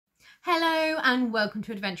and welcome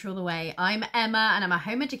to Adventure All the Way. I'm Emma and I'm a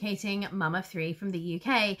home educating mum of 3 from the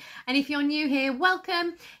UK. And if you're new here,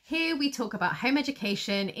 welcome. Here we talk about home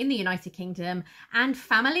education in the United Kingdom and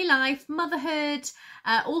family life, motherhood,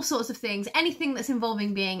 all sorts of things, anything that's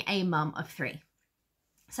involving being a mum of 3.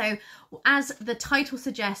 So as the title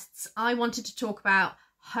suggests, I wanted to talk about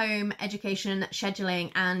home education,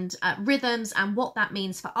 scheduling and rhythms and what that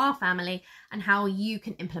means for our family and how you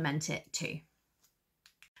can implement it too.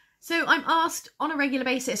 So I'm asked on a regular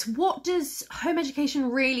basis, what does home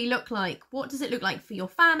education really look like? What does it look like for your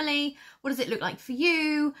family? What does it look like for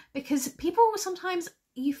you? Because people sometimes,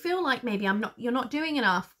 you feel like maybe you're not doing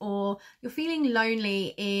enough, or you're feeling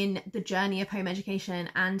lonely in the journey of home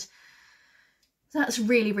education, and that's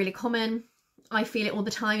really, really common. I feel it all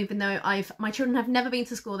the time, even though my children have never been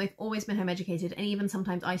to school, they've always been home educated, and even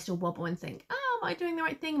sometimes I still wobble and think, oh, am I doing the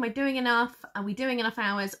right thing? Am I doing enough? Are we doing enough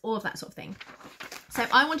hours? All of that sort of thing. So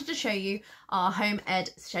I wanted to show you our home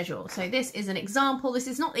ed schedule. So this is an example. This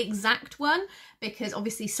is not the exact one because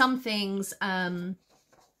obviously some things are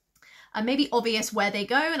maybe obvious where they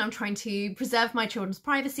go, and I'm trying to preserve my children's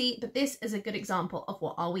privacy, but this is a good example of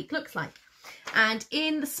what our week looks like. And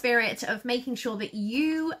in the spirit of making sure that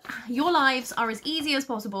your lives are as easy as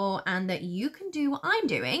possible and that you can do what I'm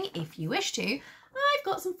doing if you wish to, I've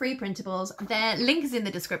got some free printables. Their link is in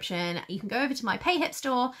the description. You can go over to my PayHip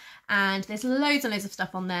store and there's loads and loads of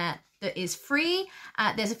stuff on there that is free.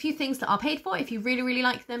 There's a few things that are paid for. If you really, really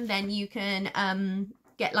like them, then you can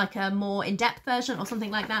get like a more in-depth version or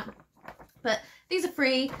something like that. But these are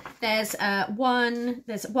free. There's one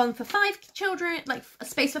for 5 children, like a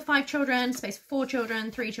space for 5 children, space for 4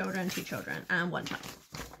 children, 3 children, 2 children, and 1 child.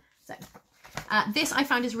 So this I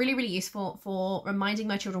found is really, really useful for reminding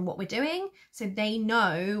my children what we're doing, so they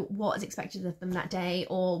know what is expected of them that day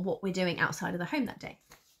or what we're doing outside of the home that day.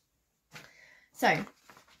 So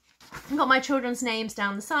I've got my children's names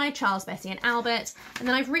down the side, Charles, Bessie and Albert, and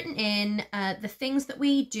then I've written in the things that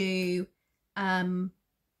we do on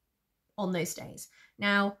those days.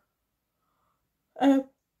 Now, I'm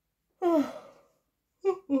going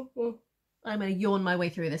to yawn my way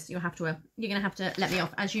through this. You're going to have to let me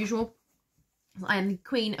off as usual. I am the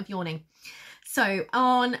queen of yawning. So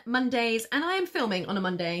on Mondays, and I am filming on a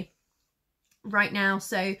Monday right now,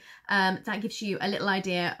 so that gives you a little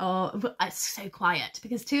idea of, it's so quiet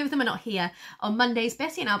because 2 of them are not here. On Mondays,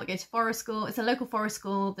 Bessie and Albert go to forest school. It's a local forest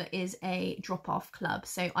school that is a drop-off club.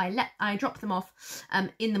 So I drop them off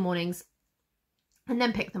in the mornings and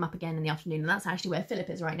then pick them up again in the afternoon. And that's actually where Philip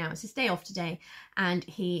is right now. It's his day off today, and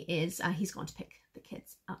he's gone to pick the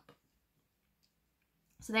kids up.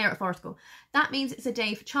 So they're at forest school. That means it's a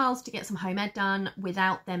day for Charles to get some home ed done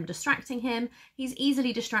without them distracting him. He's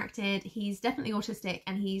easily distracted. He's definitely autistic,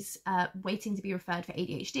 and he's waiting to be referred for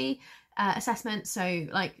ADHD assessment. So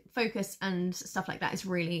like focus and stuff like that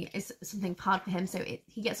is something hard for him. So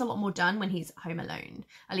he gets a lot more done when he's home alone,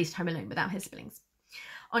 at least home alone without his siblings.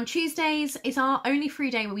 On Tuesdays, it's our only free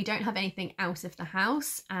day where we don't have anything out of the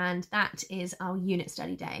house, and that is our unit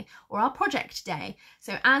study day or our project day.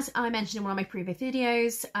 So as I mentioned in one of my previous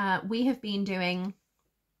videos, we have been doing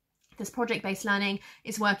this project-based learning.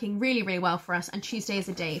 It's working really, really well for us, and Tuesday is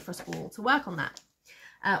a day for us all to work on that.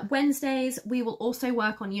 Wednesdays, we will also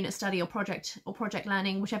work on unit study or project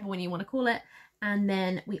learning, whichever one you want to call it. And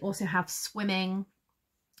then we also have swimming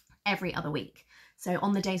every other week. So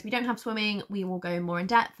on the days we don't have swimming, we will go more in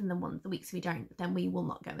depth, and then the weeks we don't, then we will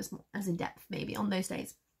not go as in depth maybe on those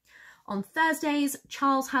days. On Thursdays,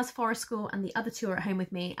 Charles has forest school and the other 2 are at home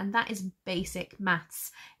with me, and that is basic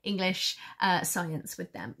maths, English, science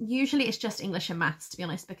with them. Usually it's just English and maths, to be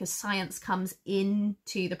honest, because science comes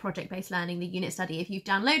into the project-based learning, the unit study. If you've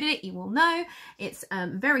downloaded it, you will know it's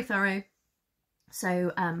very thorough.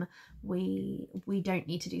 So we don't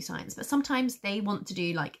need to do science, but sometimes they want to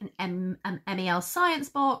do like an MEL science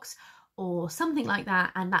box or something like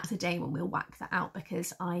that, and that's a day when we'll whack that out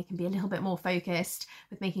because I can be a little bit more focused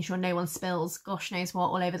with making sure no one spills gosh knows what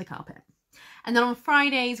all over the carpet. And then on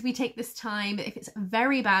Fridays we take this time, if it's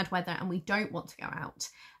very bad weather and we don't want to go out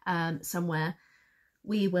somewhere,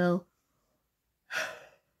 we will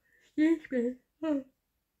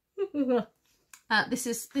this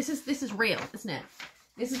is real, isn't it?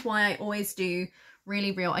 This is why I always do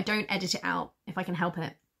really real. I don't edit it out if I can help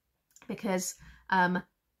it, because a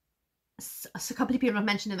couple of people have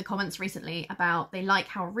mentioned in the comments recently about they like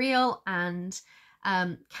how real and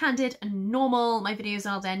candid and normal my videos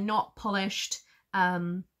are. They're not polished.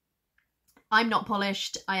 I'm not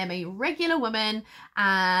polished. I am a regular woman.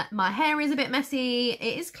 My hair is a bit messy.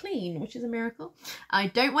 It is clean, which is a miracle. I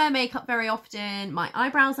don't wear makeup very often. My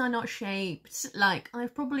eyebrows are not shaped. Like,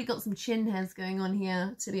 I've probably got some chin hairs going on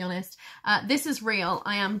here, to be honest. This is real.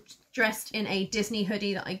 I am dressed in a Disney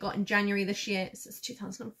hoodie that I got in January this year. It says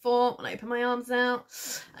 2004 when I open my arms out,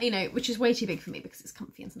 you know, which is way too big for me because it's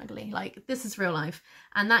comfy and snuggly. Like, this is real life.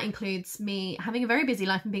 And that includes me having a very busy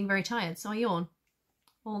life and being very tired. So I yawn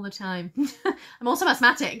all the time. I'm also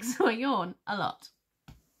asthmatic, so I yawn a lot.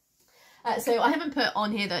 So I haven't put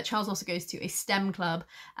on here that Charles also goes to a STEM club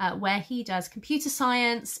where he does computer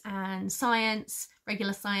science and science,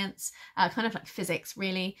 regular science, kind of like physics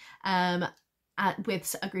really,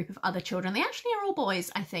 with a group of other children. They actually are all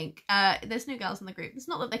boys, I think. There's no girls in the group. It's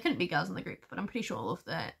not that there couldn't be girls in the group, but I'm pretty sure all of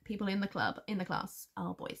the people in the club, in the class,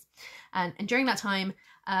 are boys. And during that time,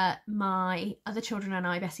 my other children and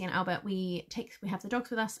I, Bessie and Albert, we have the dogs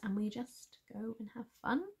with us and we just go and have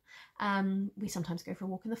fun. We sometimes go for a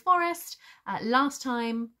walk in the forest. Last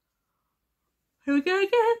time, here we go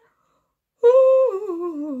again.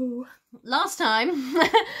 Ooh. Last time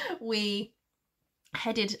we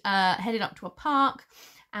headed up to a park,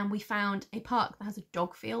 and we found a park that has a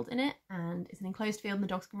dog field in it, and it's an enclosed field and the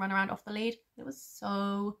dogs can run around off the lead. It was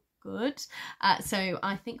so good. So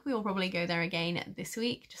I think we will probably go there again this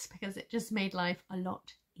week, just because it just made life a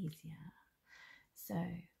lot easier. So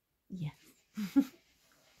yes.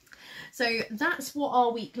 So that's what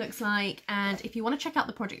our week looks like, and if you want to check out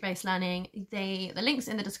the project-based learning, the link's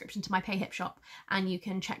in the description to my PayHip shop, and you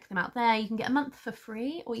can check them out there. You can get a month for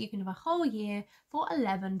free, or you can have a whole year for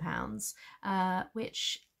 £11,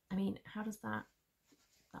 which, I mean, how does that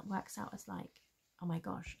works out as, like, oh my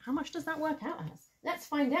gosh, how much does that work out as? Let's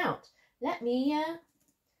find out. Let me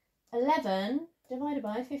 11 divided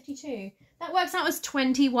by 52, that works out as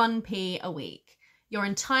 21p a week. Your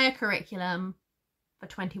entire curriculum for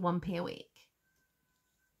 21p a week.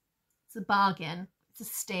 It's a bargain. It's a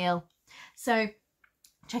steal. So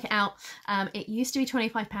check it out. It used to be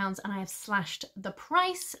 £25 and I have slashed the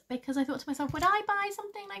price because I thought to myself, would I buy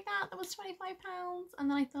something like that was £25? And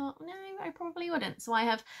then I thought, no, I probably wouldn't. So I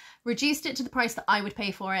have reduced it to the price that I would pay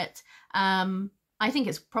for it. I think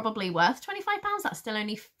it's probably worth £25. That's still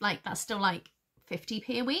only like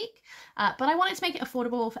 50p a week. But I wanted to make it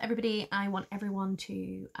affordable for everybody. I want everyone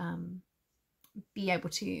to be able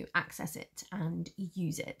to access it and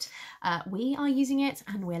use it. We are using it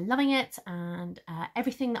and we're loving it, and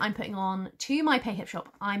everything that I'm putting on to my PayHip shop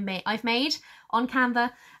I've made on Canva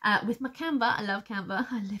with my Canva. I love Canva.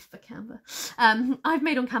 I live for Canva. I've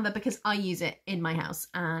made on Canva because I use it in my house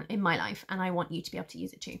and in my life, and I want you to be able to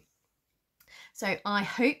use it too. So I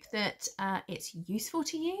hope that it's useful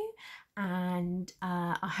to you, and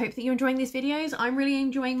I hope that you're enjoying these videos. I'm really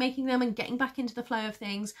enjoying making them and getting back into the flow of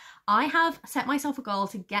things. I have set myself a goal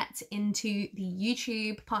to get into the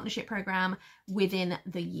YouTube partnership program within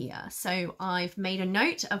the year. So I've made a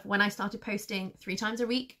note of when I started posting 3 times a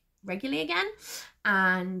week regularly again,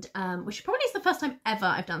 and which probably is the first time ever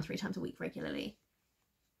I've done 3 times a week regularly.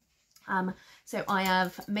 So I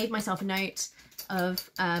have made myself a note of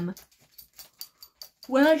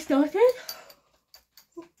when I started,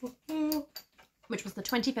 which was the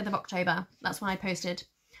 25th of October. That's when I posted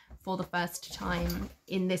for the first time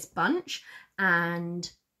in this bunch,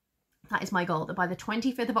 and that is my goal, that by the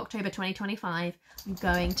 25th of October 2025 I'm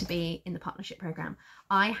going to be in the partnership program.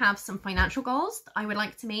 I have some financial goals that I would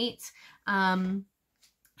like to meet,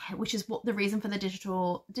 which is what the reason for the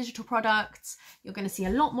digital products. You're going to see a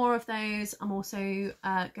lot more of those. I'm also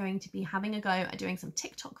going to be having a go at doing some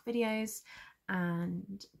TikTok videos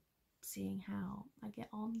and seeing how I get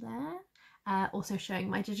on there. Also showing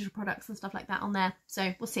my digital products and stuff like that on there.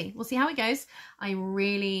 So we'll see how it goes. I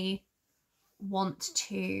really want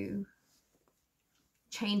to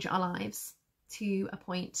change our lives to a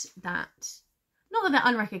point that, not that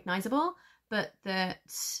they're unrecognizable, but that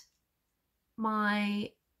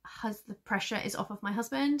the pressure is off of my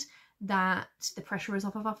husband, that the pressure is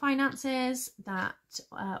off of our finances, that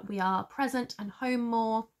we are present and home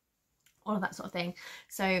more, all of that sort of thing.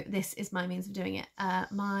 So this is my means of doing it.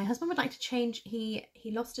 My husband would like to change. He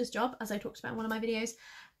lost his job, as I talked about in one of my videos,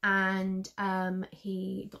 and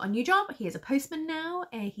he got a new job. He is a postman now.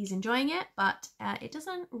 He's enjoying it, but it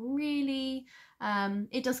doesn't really,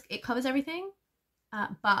 it covers everything,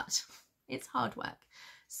 but it's hard work.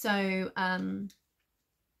 So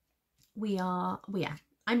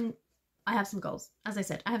I have some goals. As I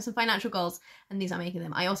said, I have some financial goals, and these are making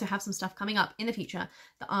them. I also have some stuff coming up in the future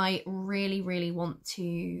that I really, really want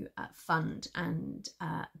to fund, and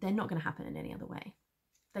they're not going to happen in any other way.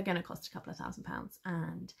 They're going to cost a couple of £1,000,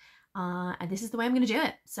 and And this is the way I'm going to do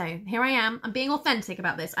it. So here I am. I'm being authentic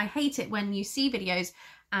about this. I hate it when you see videos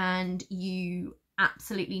and you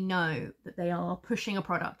absolutely know that they are pushing a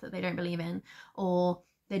product that they don't believe in, or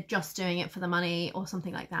they're just doing it for the money or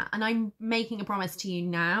something like that. And I'm making a promise to you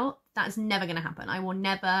now, that's never going to happen. I will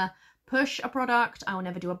never push a product. I will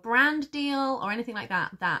never do a brand deal or anything like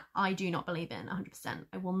that I do not believe in 100%.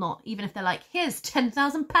 I will not, even if they're like, here's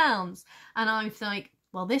 £10,000. And I'm like,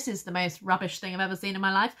 well, this is the most rubbish thing I've ever seen in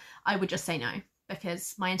my life. I would just say no,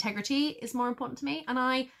 because my integrity is more important to me. And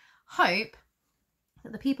I hope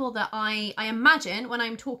that the people that I imagine when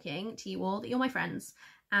I'm talking to you all, that you're my friends,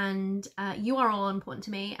 and you are all important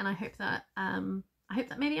to me. And I hope that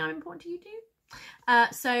maybe I'm important to you too.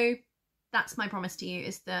 So that's my promise to you,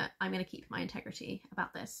 is that I'm going to keep my integrity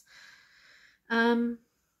about this. But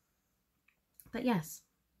yes,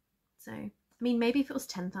 so, I mean, maybe if it was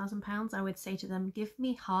 £10,000, I would say to them, give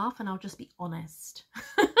me half and I'll just be honest.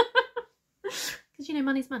 Because, you know,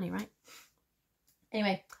 money's money, right?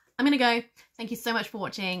 Anyway, I'm going to go. Thank you so much for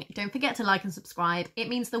watching. Don't forget to like and subscribe. It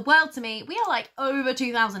means the world to me. We are like over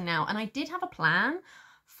 2,000 now. And I did have a plan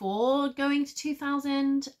for going to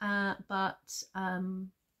 2,000, but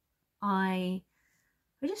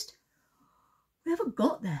we haven't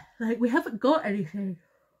got there. Like, we haven't got anything.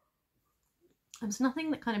 There's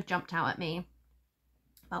nothing that kind of jumped out at me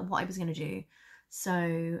about what I was going to do.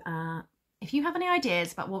 So if you have any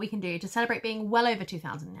ideas about what we can do to celebrate being well over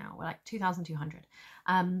 2,000 now, we're like 2,200,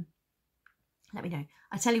 let me know.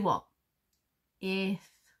 I tell you what, if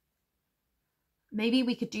maybe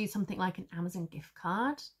we could do something like an Amazon gift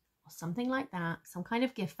card or something like that, some kind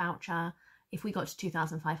of gift voucher, if we got to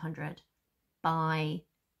 2,500 by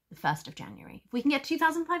the 1st of January. If we can get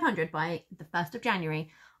 2,500 by the 1st of January,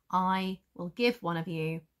 I will give one of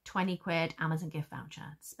you 20 quid Amazon gift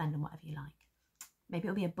voucher. Spend on whatever you like. Maybe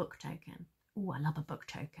it'll be a book token. Oh, I love a book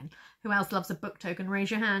token. Who else loves a book token?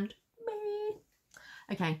 Raise your hand. Me.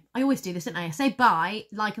 Okay, I always do this, don't I? I say bye,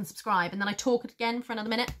 like and subscribe, and then I talk again for another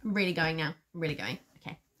minute. I'm really going now. I'm really going.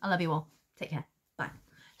 Okay, I love you all. Take care. Bye.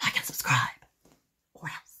 Like and subscribe. Or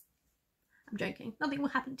else. I'm joking. Nothing will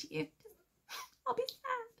happen to you. I'll be